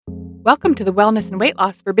Welcome to the Wellness and Weight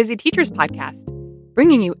Loss for Busy Teachers podcast,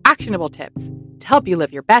 bringing you actionable tips to help you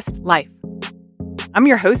live your best life. I'm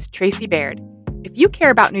your host, Tracy Baird. If you care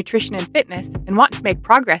about nutrition and fitness and want to make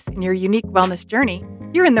progress in your unique wellness journey,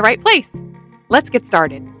 you're in the right place. Let's get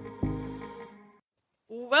started.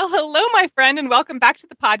 Well, hello, my friend, and welcome back to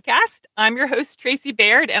the podcast. I'm your host, Tracy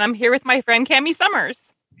Baird, and I'm here with my friend, Cami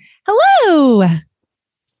Summers. Hello.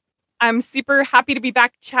 I'm super happy to be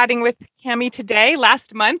back chatting with Cami today.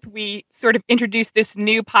 Last month, we sort of introduced this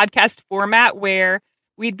new podcast format where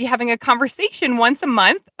we'd be having a conversation once a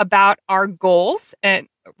month about our goals and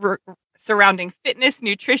surrounding fitness,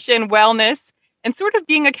 nutrition, wellness, and sort of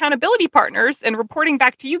being accountability partners and reporting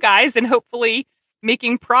back to you guys and hopefully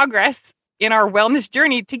making progress in our wellness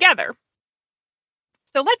journey together.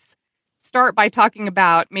 So let's start by talking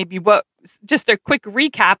about maybe just a quick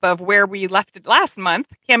recap of where we left it last month.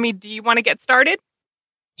 Cami, do you want to get started?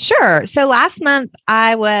 Sure. So last month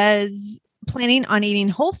I was planning on eating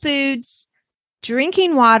whole foods,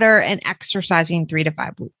 drinking water, and exercising 3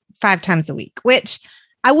 to 5 times a week, which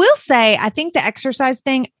I will say, I think the exercise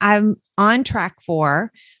thing I'm on track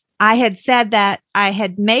for. I had said that I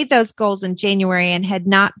had made those goals in January and had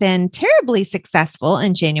not been terribly successful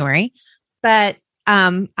in January, but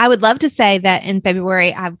I would love to say that in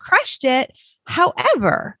February, I've crushed it.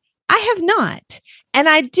 However, I have not. And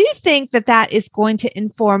I do think that that is going to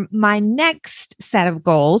inform my next set of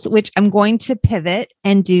goals, which I'm going to pivot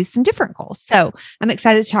and do some different goals. So I'm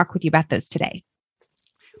excited to talk with you about those today.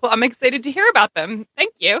 Well, I'm excited to hear about them.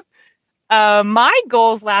 Thank you. My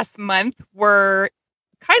goals last month were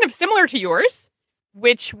kind of similar to yours,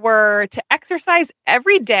 which were to exercise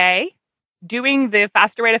every day, doing the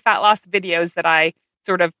Faster Way to Fat Loss videos that I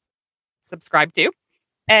sort of subscribe to.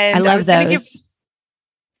 And I love those.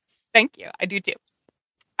 Thank you. I do too.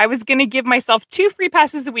 I was going to give myself 2 free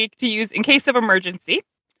passes a week to use in case of emergency.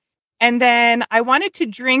 And then I wanted to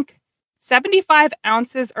drink 75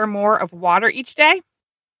 ounces or more of water each day.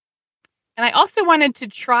 And I also wanted to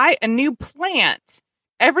try a new plant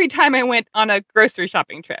every time I went on a grocery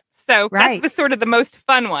shopping trip. So That was sort of the most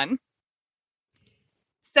fun one.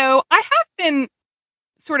 So I have been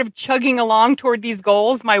sort of chugging along toward these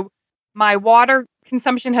goals. My water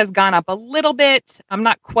consumption has gone up a little bit. I'm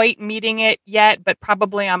not quite meeting it yet, but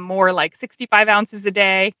probably I'm more like 65 ounces a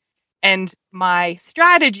day. And my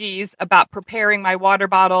strategies about preparing my water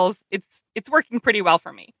bottles, it's working pretty well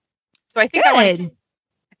for me. So I think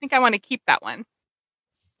I want to keep that one.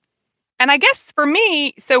 And I guess for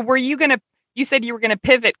me, so you said you were going to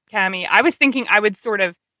pivot, Cami. I was thinking I would sort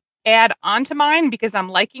of add onto mine because I'm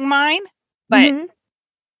liking mine, but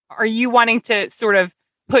Are you wanting to sort of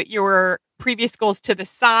put your previous goals to the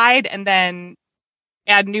side and then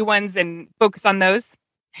add new ones and focus on those?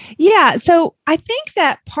 Yeah. So I think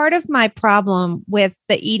that part of my problem with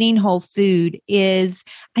the eating whole food is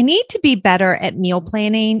I need to be better at meal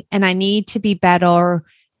planning, and I need to be better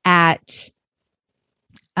at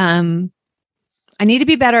meal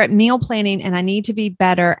planning, and I need to be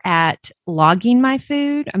better at logging my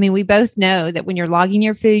food. I mean, we both know that when you're logging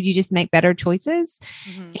your food, you just make better choices.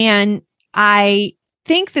 Mm-hmm. And I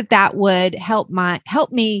think that would help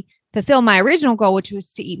me fulfill my original goal, which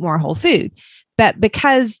was to eat more whole food. But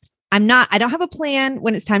because I don't have a plan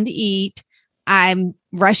when it's time to eat, I'm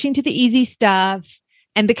rushing to the easy stuff.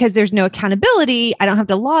 And because there's no accountability, I don't have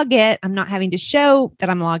to log it. I'm not having to show that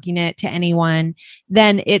I'm logging it to anyone.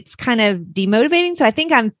 Then it's kind of demotivating. So I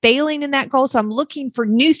think I'm failing in that goal. So I'm looking for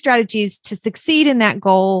new strategies to succeed in that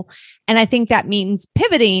goal. And I think that means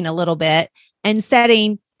pivoting a little bit and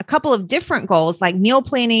setting a couple of different goals, like meal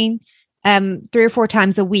planning 3 or 4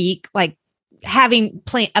 times a week, like having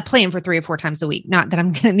a plan for 3 or 4 times a week. Not that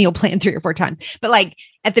I'm going to meal plan 3 or 4 times, but like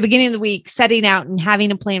at the beginning of the week, setting out and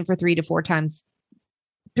having a plan for 3 or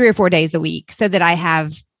 4 days a week so that I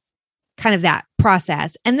have kind of that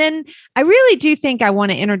process. And then I really do think I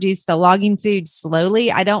want to introduce the logging food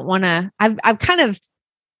slowly. I don't want to, I've kind of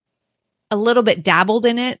a little bit dabbled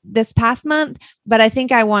in it this past month, but I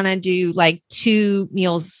think I want to do like 2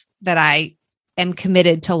 meals that I am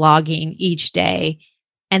committed to logging each day.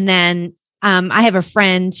 And then I have a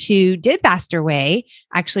friend who did Faster Way,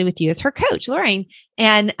 actually with you as her coach, Lorraine.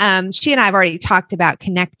 And she and I have already talked about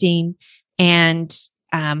connecting and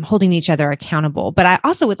holding each other accountable. But I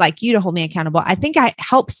also would like you to hold me accountable. I think it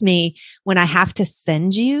helps me when I have to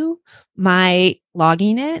send you my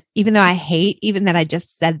logging it, even though I hate even that I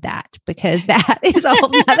just said that, because that is a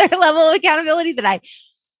whole other level of accountability that I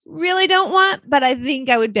really don't want, but I think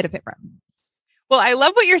I would benefit from. Well, I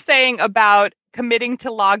love what you're saying about committing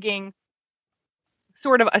to logging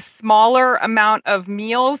sort of a smaller amount of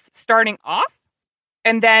meals starting off.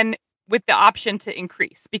 And then with the option to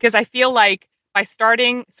increase, because I feel like by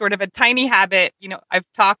starting sort of a tiny habit, I've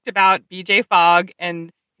talked about BJ Fogg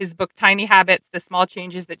and his book, Tiny Habits, The Small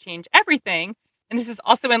Changes That Change Everything. And this is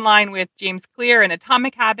also in line with James Clear and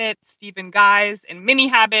Atomic Habits, Stephen Guise and Mini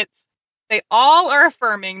Habits. They all are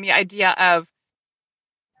affirming the idea of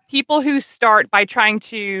people who start by trying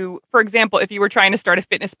to, for example, if you were trying to start a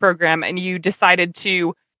fitness program and you decided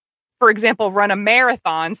to, for example, run a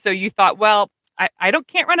marathon. So you thought, well, I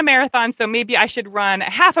can't run a marathon, so maybe I should run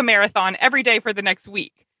half a marathon every day for the next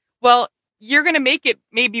week. Well, you're going to make it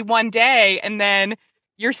maybe one day and then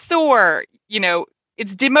you're sore.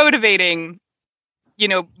 It's demotivating.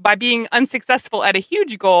 By being unsuccessful at a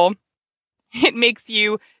huge goal, it makes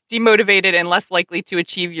you demotivated and less likely to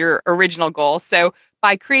achieve your original goal. So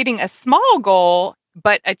by creating a small goal,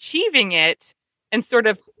 but achieving it and sort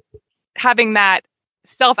of having that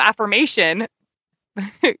self-affirmation,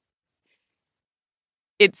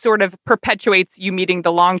 it sort of perpetuates you meeting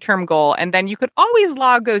the long-term goal. And then you could always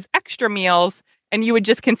log those extra meals and you would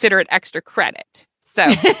just consider it extra credit. So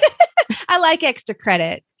I like extra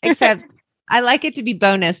credit, except I like it to be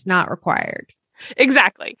bonus, not required.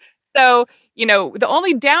 Exactly. So, the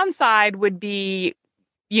only downside would be,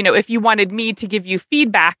 if you wanted me to give you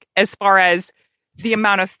feedback as far as the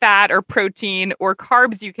amount of fat or protein or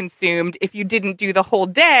carbs you consumed, if you didn't do the whole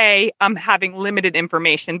day, I'm having limited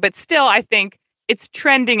information. But still, I think it's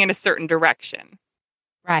trending in a certain direction.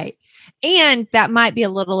 Right. And that might be a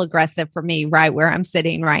little aggressive for me right where I'm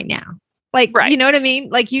sitting right now. Like, right. You know what I mean?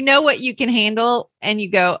 Like, what you can handle and you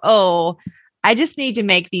go, oh, I just need to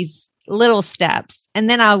make these little steps. And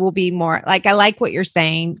then I will be more like, I like what you're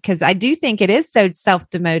saying, because I do think it is so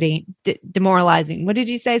demoralizing. What did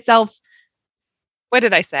you say? What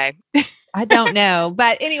did I say? I don't know.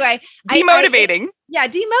 But anyway, demotivating.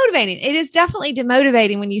 Demotivating. It is definitely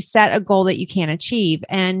demotivating when you set a goal that you can't achieve.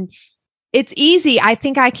 And it's easy. I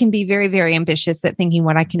think I can be very, very ambitious at thinking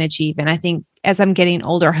what I can achieve. And I think as I'm getting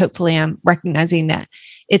older, hopefully I'm recognizing that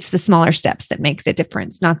it's the smaller steps that make the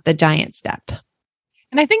difference, not the giant step.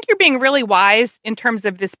 And I think you're being really wise in terms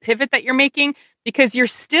of this pivot that you're making, because you're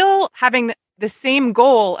still having the same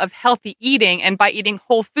goal of healthy eating, and by eating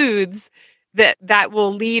whole foods that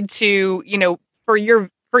will lead to, for your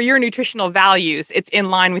nutritional values, it's in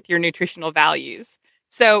line with your nutritional values.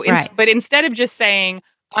 So, but instead of just saying,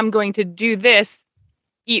 I'm going to do this,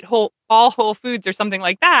 eat all whole foods or something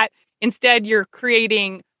like that, instead you're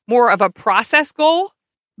creating more of a process goal.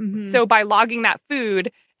 Mm-hmm. So by logging that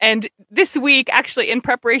food, and this week, actually, in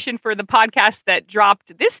preparation for the podcast that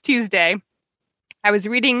dropped this Tuesday, I was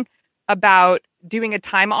reading about doing a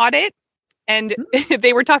time audit, and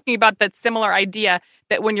they were talking about that similar idea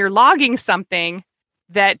that when you're logging something,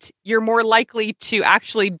 that you're more likely to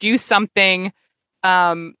actually do something.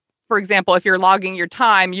 For example, if you're logging your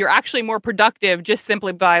time, you're actually more productive just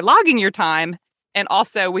simply by logging your time. And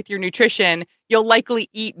also with your nutrition, you'll likely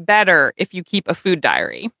eat better if you keep a food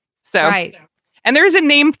diary. So, right. And there's a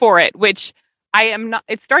name for it, which I am not,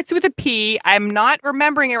 it starts with a P. I'm not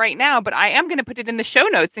remembering it right now, but I am going to put it in the show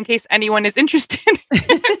notes in case anyone is interested.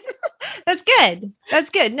 That's good. That's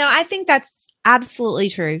good. No, I think that's absolutely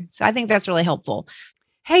true. So I think that's really helpful.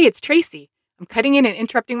 Hey, it's Tracy. I'm cutting in and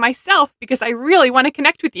interrupting myself because I really want to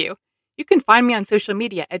connect with you. You can find me on social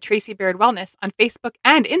media at Tracy Baird Wellness on Facebook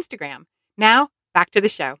and Instagram. Now, back to the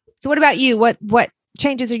show. So what about you? What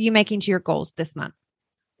changes are you making to your goals this month?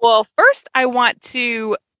 Well, first, I want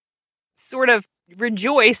to sort of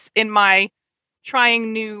rejoice in my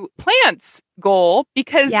trying new plants goal,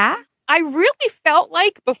 because I really felt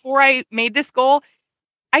like before I made this goal,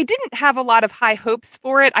 I didn't have a lot of high hopes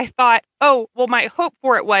for it. I thought, my hope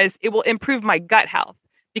for it was it will improve my gut health,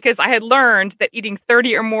 because I had learned that eating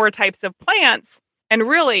 30 or more types of plants, and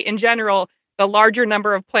really in general, the larger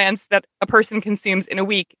number of plants that a person consumes in a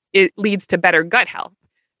week, it leads to better gut health.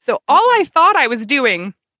 So all I thought I was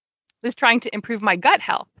doing was trying to improve my gut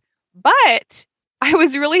health. But I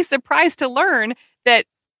was really surprised to learn that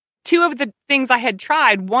two of the things I had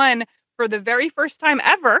tried, one for the very first time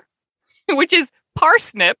ever, which is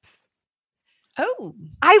parsnips. Oh,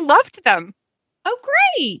 I loved them. Oh,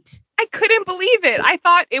 great. I couldn't believe it. I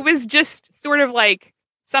thought it was just sort of like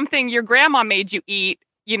something your grandma made you eat,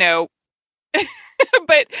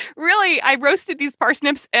 but really, I roasted these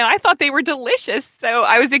parsnips and I thought they were delicious. So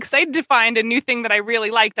I was excited to find a new thing that I really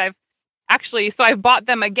liked. I've bought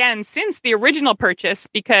them again since the original purchase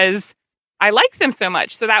because I like them so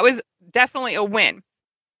much. So that was definitely a win.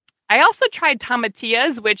 I also tried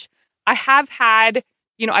tomatillas, which I have had,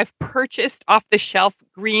 I've purchased off the shelf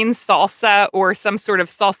green salsa or some sort of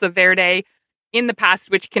salsa verde in the past,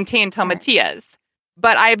 which contained tomatillas.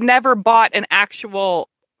 But I've never bought an actual,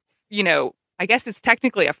 I guess it's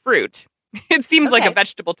technically a fruit. It seems like a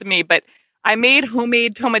vegetable to me, but I made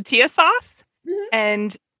homemade tomatillo sauce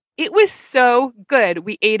and it was so good.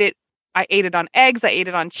 We ate it. I ate it on eggs. I ate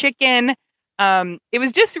it on chicken. It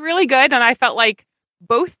was just really good. And I felt like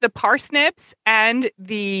both the parsnips and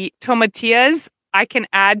the tomatillas I can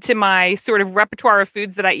add to my sort of repertoire of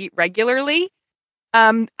foods that I eat regularly.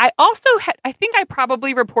 I also I think I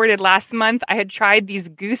probably reported last month, I had tried these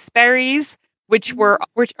gooseberries, which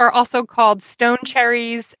are also called stone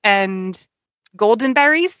cherries and golden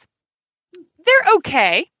berries. They're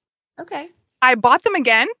okay. Okay. I bought them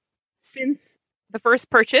again since the first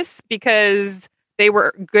purchase because they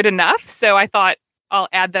were good enough. So I thought I'll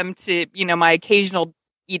add them to, my occasional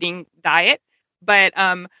eating diet. But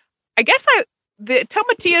I guess the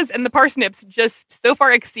tomatillas and the parsnips just so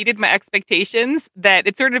far exceeded my expectations that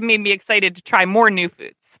it sort of made me excited to try more new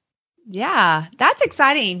foods. Yeah, that's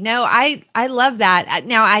exciting. No, I love that.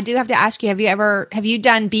 Now I do have to ask you, have you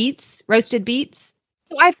done beets, roasted beets?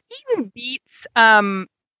 So I've eaten beets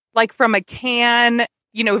like from a can,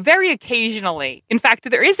 very occasionally. In fact,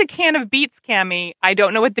 there is a can of beets, Cammie. I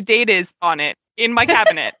don't know what the date is on it in my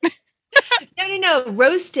cabinet. No.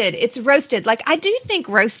 Roasted. It's roasted. Like I do think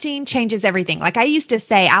roasting changes everything. Like I used to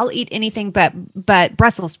say, I'll eat anything but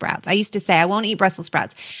Brussels sprouts. I used to say I won't eat Brussels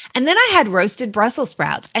sprouts. And then I had roasted Brussels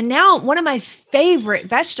sprouts. And now one of my favorite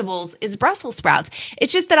vegetables is Brussels sprouts.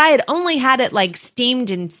 It's just that I had only had it like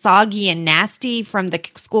steamed and soggy and nasty from the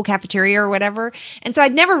school cafeteria or whatever. And so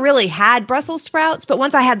I'd never really had Brussels sprouts. But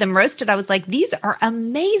once I had them roasted, I was like, these are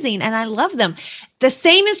amazing. And I love them. The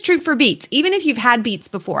same is true for beets. Even if you've had beets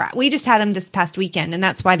before, we just had them this past weekend, and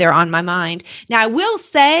that's why they're on my mind. Now, I will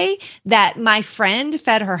say that my friend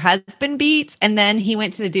fed her husband beets, and then he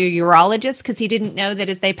went to the urologist because he didn't know that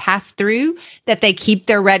as they pass through, that they keep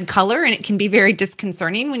their red color, and it can be very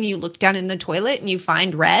disconcerting when you look down in the toilet and you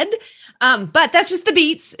find red. But that's just the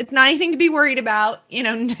beets. It's not anything to be worried about,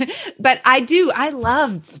 but I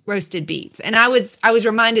love roasted beets. And I was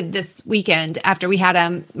reminded this weekend after we had,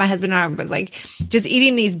 my husband and I were like just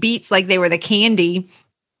eating these beets like they were the candy.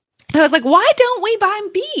 And I was like, why don't we buy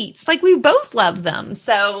beets? Like we both love them.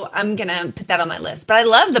 So I'm going to put that on my list, but I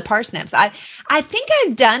love the parsnips. I think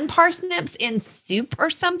I've done parsnips in soup or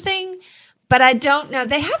something, but I don't know.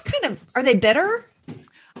 They have are they bitter?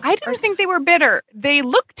 I didn't think they were bitter. They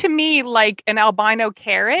look to me like an albino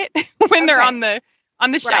carrot when they're on the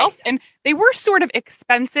shelf, and they were sort of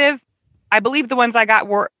expensive. I believe the ones I got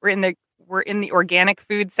were in the organic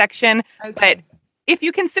food section. Okay. But if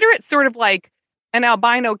you consider it sort of like an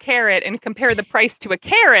albino carrot and compare the price to a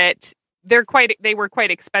carrot, they were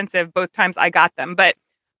quite expensive both times I got them. But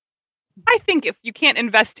I think if you can't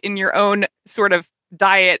invest in your own sort of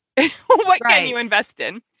diet, what can you invest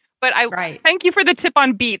in? But I thank you for the tip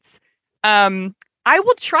on beets. I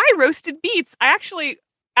will try roasted beets. I actually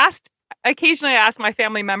occasionally ask my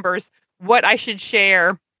family members what I should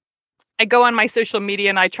share. I go on my social media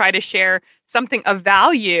and I try to share something of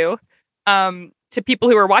value to people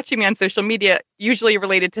who are watching me on social media, usually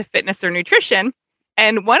related to fitness or nutrition.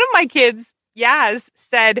 And one of my kids, Yaz,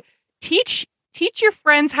 said, teach your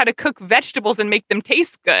friends how to cook vegetables and make them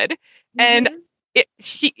taste good. Mm-hmm. And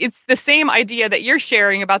it's the same idea that you're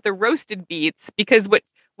sharing about the roasted beets, because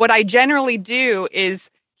what I generally do is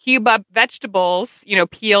cube up vegetables,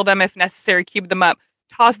 peel them if necessary, cube them up,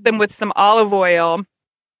 toss them with some olive oil,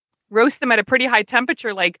 roast them at a pretty high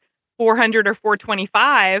temperature, like 400 or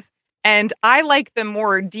 425. And I like them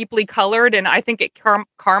more deeply colored, and I think it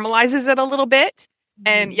caramelizes it a little bit.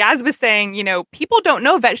 And Yaz was saying, people don't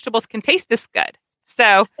know vegetables can taste this good.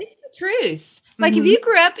 So it's the truth. Like if you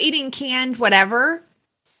grew up eating canned whatever,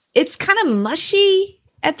 it's kind of mushy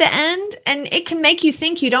at the end, and it can make you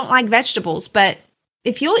think you don't like vegetables. But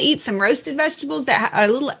if you'll eat some roasted vegetables that are a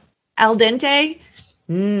little al dente,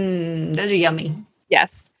 those are yummy.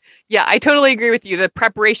 Yes. Yeah, I totally agree with you. The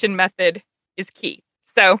preparation method is key.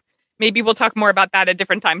 So maybe we'll talk more about that a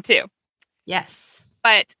different time too. Yes.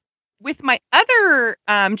 But with my other,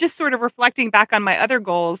 just sort of reflecting back on my other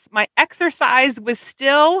goals, my exercise was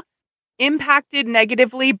still impacted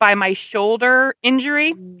negatively by my shoulder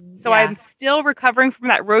injury. So I'm still recovering from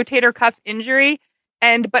that rotator cuff injury.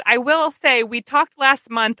 But I will say, we talked last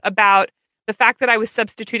month about the fact that I was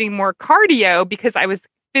substituting more cardio because I was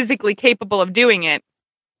physically capable of doing it.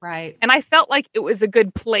 Right. And I felt like it was a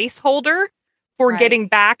good placeholder for getting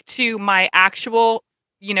back to my actual,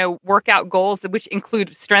 workout goals, which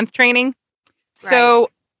include strength training. So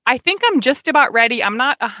I think I'm just about ready. I'm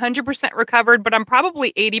not 100% recovered, but I'm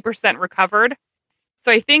probably 80% recovered.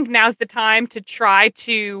 So I think now's the time to try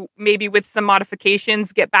to, maybe with some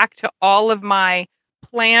modifications, get back to all of my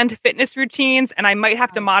planned fitness routines, and I might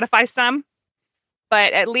have to modify some.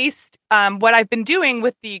 But at least what I've been doing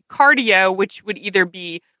with the cardio, which would either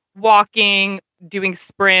be walking, doing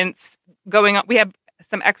sprints, going on. We have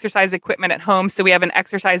some exercise equipment at home. So we have an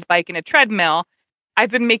exercise bike and a treadmill. I've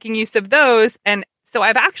been making use of those. And so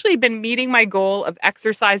I've actually been meeting my goal of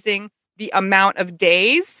exercising the amount of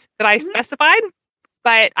days that I specified,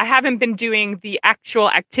 but I haven't been doing the actual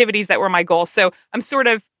activities that were my goal. So I'm sort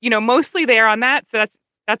of, mostly there on that. So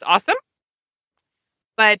that's awesome.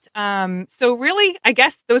 But so really, I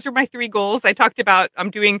guess those are my 3 goals. I talked about I'm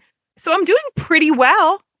doing pretty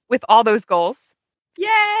well with all those goals.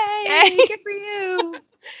 Yay! Good for you.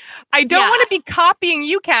 I don't want to be copying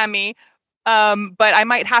you, Cami, but I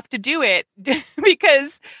might have to do it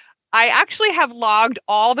because I actually have logged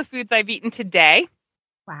all the foods I've eaten today.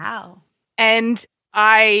 Wow. And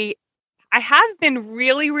I have been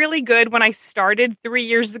really, really good when I started 3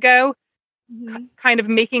 years ago, kind of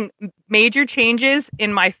making major changes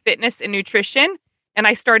in my fitness and nutrition. And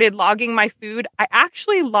I started logging my food. I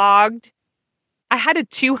had a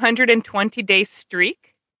 220-day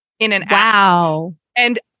streak in an app. Wow.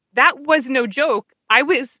 And that was no joke. It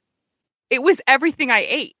was everything I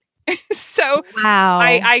ate. So wow.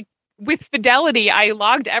 I with Fidelity, I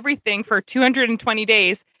logged everything for 220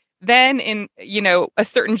 days. Then in, a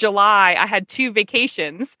certain July, I had 2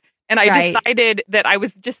 vacations and I decided that I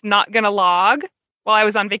was just not going to log while I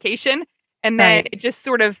was on vacation. And then I just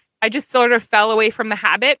sort of fell away from the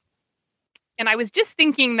habit. And I was just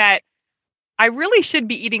thinking that I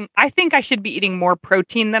think I should be eating more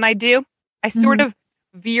protein than I do. I sort of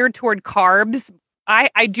veered toward carbs.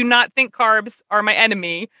 I do not think carbs are my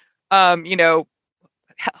enemy.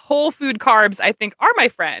 Whole food carbs, I think, are my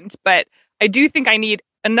friend, but I do think I need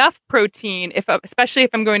enough protein, especially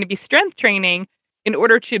if I'm going to be strength training, in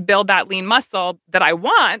order to build that lean muscle that I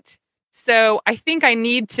want. So I think I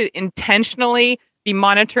need to intentionally be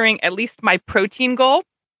monitoring at least my protein goal.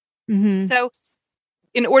 So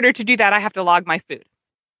in order to do that, I have to log my food.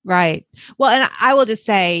 Right. Well, and I will just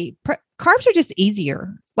say carbs are just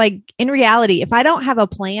easier. Like in reality, if I don't have a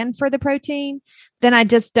plan for the protein, then I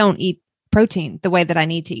just don't eat protein the way that I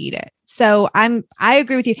need to eat it. So I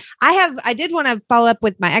agree with you. I did want to follow up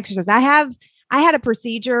with my exercise. I had a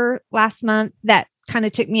procedure last month that kind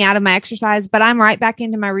of took me out of my exercise, but I'm right back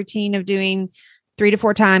into my routine of doing 3 to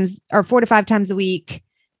 4 times or 4 to 5 times a week.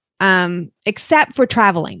 Except for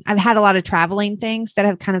traveling. I've had a lot of traveling things that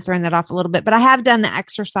have kind of thrown that off a little bit, but I have done the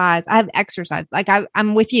exercise. I have exercised. Like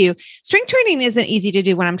I'm with you. Strength training isn't easy to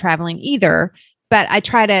do when I'm traveling either, but I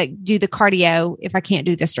try to do the cardio if I can't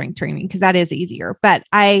do the strength training because that is easier. But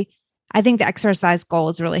I think the exercise goal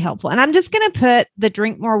is really helpful. And I'm just going to put the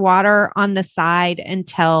drink more water on the side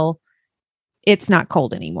until it's not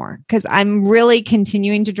cold anymore because I'm really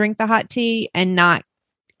continuing to drink the hot tea and not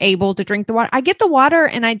able to drink the water. I get the water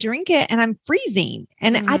and I drink it and I'm freezing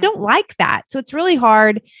and I don't like that. So it's really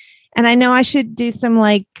hard. And I know I should do some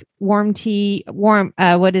like warm tea,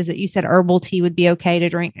 what is it? You said herbal tea would be okay to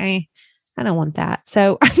drink. I don't want that.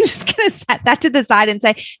 So I'm just going to set that to the side and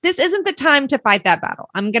say, this isn't the time to fight that battle.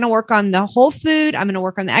 I'm going to work on the whole food. I'm going to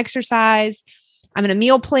work on the exercise. I'm going to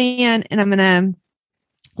meal plan and I'm going to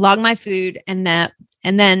log my food and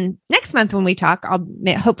then next month when we talk, I'll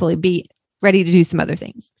hopefully be ready to do some other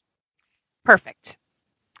things. Perfect.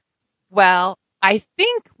 Well, I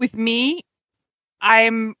think with me,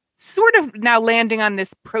 I'm sort of now landing on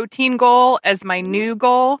this protein goal as my new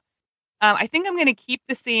goal. I think I'm going to keep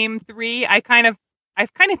the same 3. I kind of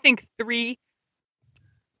think 3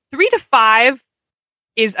 to 5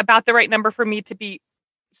 is about the right number for me to be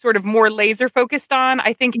sort of more laser focused on.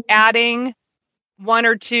 I think adding 1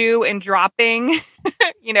 or 2 and dropping,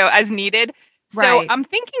 as needed. So I'm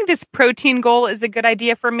thinking this protein goal is a good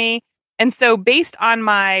idea for me. And so based on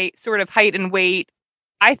my sort of height and weight,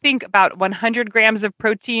 I think about 100 grams of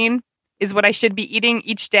protein is what I should be eating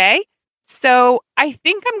each day. So I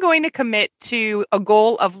think I'm going to commit to a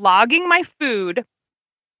goal of logging my food.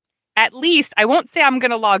 At least I won't say I'm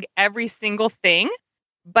going to log every single thing,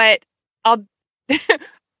 but I'm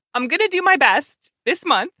going to do my best this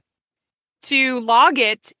month to log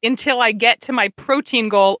it until I get to my protein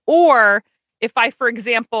goal. Or if I, for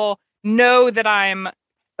example, know that I'm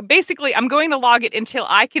going to log it until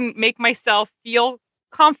I can make myself feel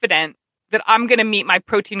confident that I'm going to meet my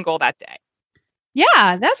protein goal that day.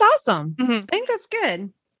 Yeah, that's awesome. I think that's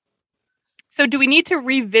good. So do we need to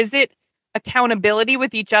revisit accountability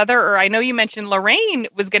with each other? Or I know you mentioned Lorraine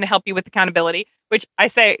was going to help you with accountability, which I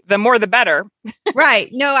say the more the better. Right.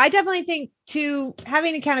 No, I definitely think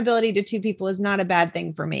having accountability to 2 people is not a bad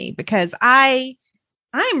thing for me because I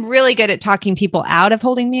I'm really good at talking people out of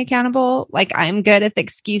holding me accountable. Like I'm good at the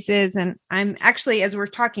excuses. And I'm actually, as we're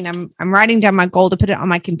talking, I'm writing down my goal to put it on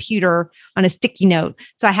my computer on a sticky note.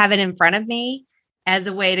 So I have it in front of me as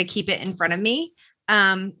a way to keep it in front of me.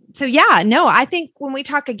 So yeah, no, I think when we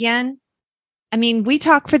talk again, I mean, we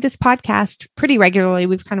talk for this podcast pretty regularly.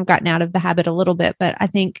 We've kind of gotten out of the habit a little bit, but I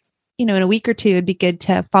think, in a week or two, it'd be good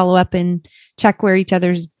to follow up and check where each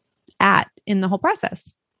other's at in the whole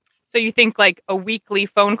process. So you think like a weekly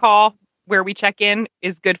phone call where we check in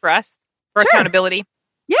is good for us for accountability?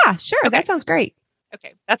 Yeah, sure. Okay. That sounds great. Okay.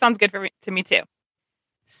 That sounds good to me too.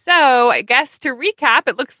 So I guess to recap,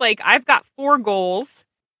 it looks like I've got 4 goals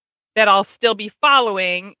that I'll still be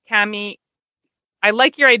following. Cami, I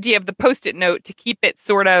like your idea of the Post-it note to keep it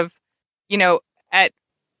sort of,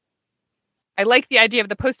 I like the idea of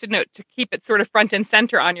the Post-it note to keep it sort of front and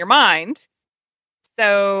center on your mind.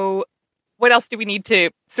 So what else do we need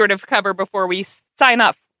to sort of cover before we sign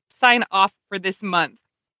off for this month?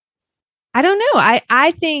 I don't know.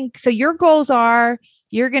 I think so. Your goals are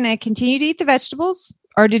you're going to continue to eat the vegetables,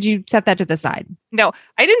 or did you set that to the side? No,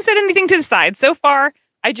 I didn't set anything to the side. So far,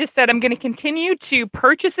 I just said I'm going to continue to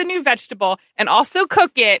purchase a new vegetable and also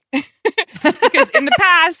cook it because in the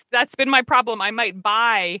past, that's been my problem. I might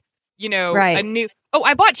buy, a new. Oh,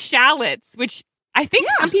 I bought shallots, which I think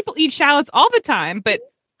some people eat shallots all the time, but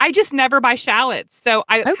I just never buy shallots. So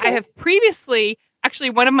I have previously, actually,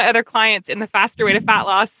 one of my other clients in the Faster Way to Fat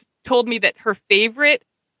Loss told me that her favorite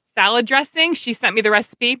salad dressing, she sent me the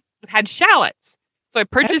recipe, had shallots. So I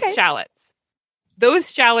purchased shallots.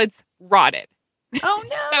 Those shallots rotted. Oh,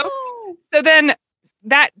 no. so then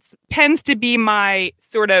that tends to be my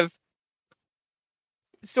sort of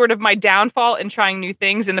my downfall in trying new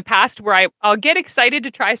things in the past, where I'll get excited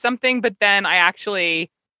to try something, but then it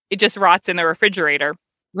just rots in the refrigerator.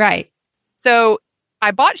 Right. So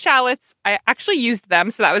I bought shallots. I actually used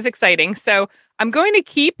them. So that was exciting. So I'm going to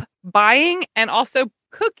keep buying and also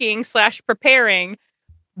cooking / preparing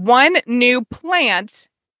one new plant,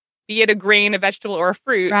 be it a grain, a vegetable, or a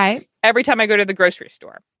fruit, every time I go to the grocery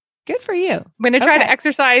store. Good for you. I'm going to try to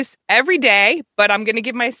exercise every day, but I'm going to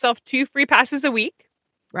give myself 2 free passes a week.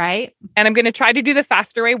 Right. And I'm going to try to do the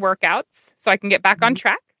Faster Way workouts so I can get back on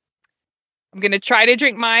track. I'm going to try to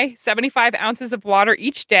drink my 75 ounces of water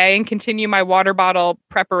each day and continue my water bottle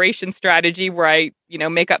preparation strategy where I,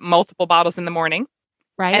 make up multiple bottles in the morning.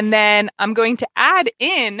 Right. And then I'm going to add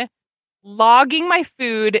in logging my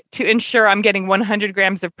food to ensure I'm getting 100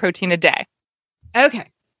 grams of protein a day. Okay.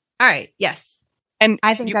 All right. Yes. And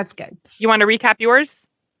I think that's good. You want to recap yours?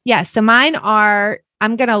 Yeah. So mine are,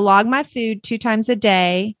 I'm going to log my food 2 times a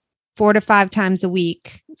day, 4 to 5 times a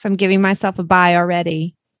week. So I'm giving myself a buy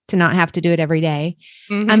already to not have to do it every day.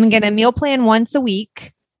 Mm-hmm. I'm going to meal plan once a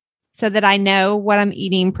week so that I know what I'm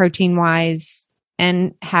eating protein wise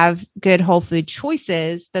and have good whole food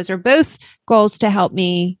choices. Those are both goals to help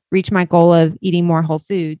me reach my goal of eating more whole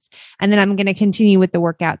foods. And then I'm going to continue with the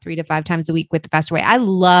workout 3 to 5 times a week with the Faster Way. I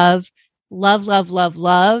love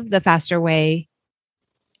the Faster Way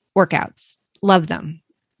workouts. Love them.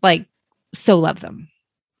 Like, so love them.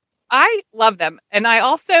 I love them. And I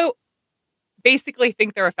also basically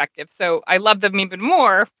think they're effective. So I love them even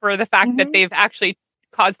more for the fact that they've actually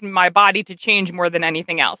caused my body to change more than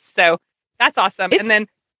anything else. So that's awesome. And then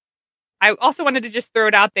I also wanted to just throw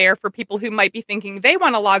it out there for people who might be thinking they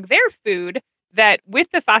want to log their food, that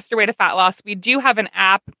with the Faster Way to Fat Loss, we do have an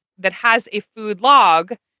app that has a food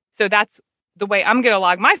log. So that's the way I'm going to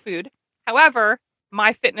log my food. However,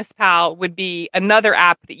 MyFitnessPal would be another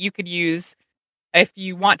app that you could use if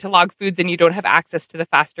you want to log foods and you don't have access to the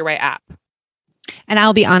Faster Way app. And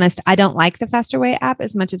I'll be honest, I don't like the Faster Way app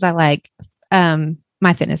as much as I like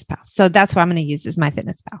MyFitnessPal. So that's what I'm going to use is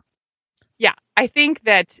MyFitnessPal. Yeah, I think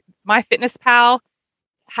that MyFitnessPal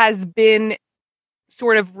has been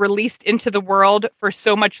sort of released into the world for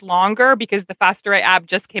so much longer because the Faster Way app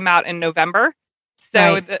just came out in November.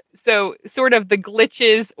 So so sort of the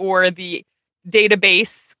glitches or the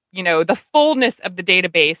database, the fullness of the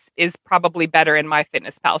database is probably better in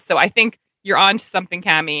MyFitnessPal. So I think you're on to something,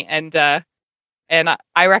 Cami, and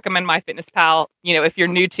I recommend MyFitnessPal, if you're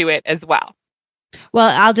new to it as well. Well,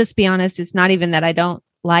 I'll just be honest. It's not even that I don't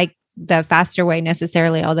like the Faster Way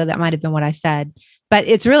necessarily, although that might have been what I said. But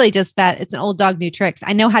it's really just that it's an old dog, new tricks.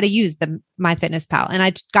 I know how to use the MyFitnessPal, and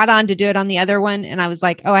I got on to do it on the other one, and I was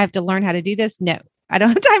like, oh, I have to learn how to do this? No, I don't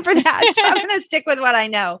have time for that. So I'm going to stick with what I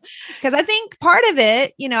know. Because I think part of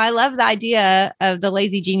it, I love the idea of the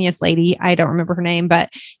lazy genius lady. I don't remember her name, but,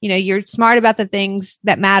 you're smart about the things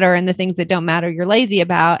that matter and the things that don't matter, you're lazy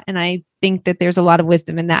about. And I think that there's a lot of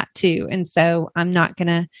wisdom in that too. And so I'm not going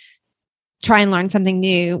to try and learn something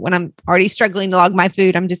new when I'm already struggling to log my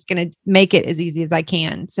food. I'm just going to make it as easy as I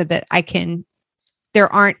can so that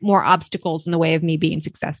there aren't more obstacles in the way of me being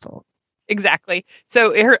successful. Exactly.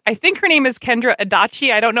 So I think her name is Kendra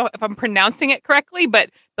Adachi. I don't know if I'm pronouncing it correctly, but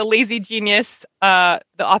the Lazy Genius, the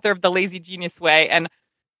author of The Lazy Genius Way. And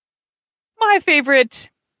my favorite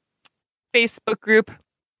Facebook group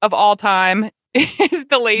of all time is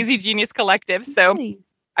the Lazy Genius Collective. So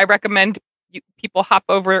I recommend people hop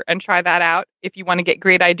over and try that out if you want to get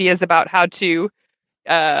great ideas about how to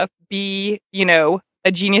be,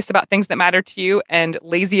 a genius about things that matter to you and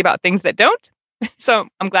lazy about things that don't. So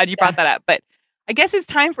I'm glad you brought that up. But I guess it's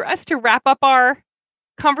time for us to wrap up our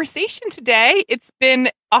conversation today. It's been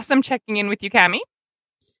awesome checking in with you, Cami.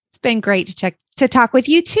 It's been great to talk with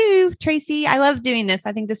you too, Tracy. I love doing this.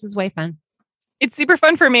 I think this is way fun. It's super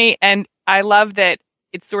fun for me. And I love that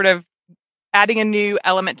it's sort of adding a new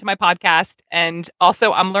element to my podcast. And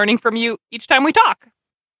also I'm learning from you each time we talk.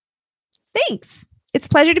 Thanks. It's a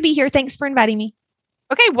pleasure to be here. Thanks for inviting me.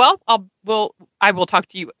 Okay, well, I will talk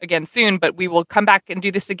to you again soon, but we will come back and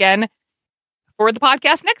do this again for the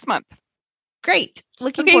podcast next month. Great.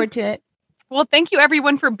 Looking forward to it. Well, thank you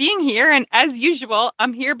everyone for being here. And as usual,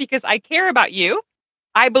 I'm here because I care about you.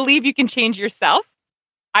 I believe you can change yourself.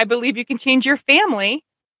 I believe you can change your family.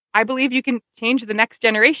 I believe you can change the next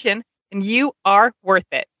generation, and you are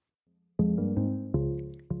worth it.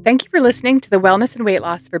 Thank you for listening to the Wellness and Weight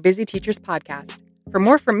Loss for Busy Teachers podcast. For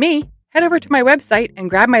more from me, head over to my website and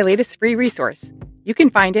grab my latest free resource. You can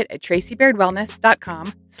find it at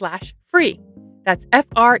tracybairdwellness.com/free. That's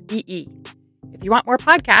FREE. If you want more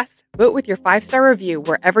podcasts, vote with your 5-star review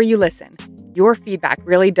wherever you listen. Your feedback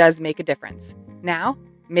really does make a difference. Now,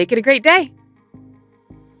 make it a great day.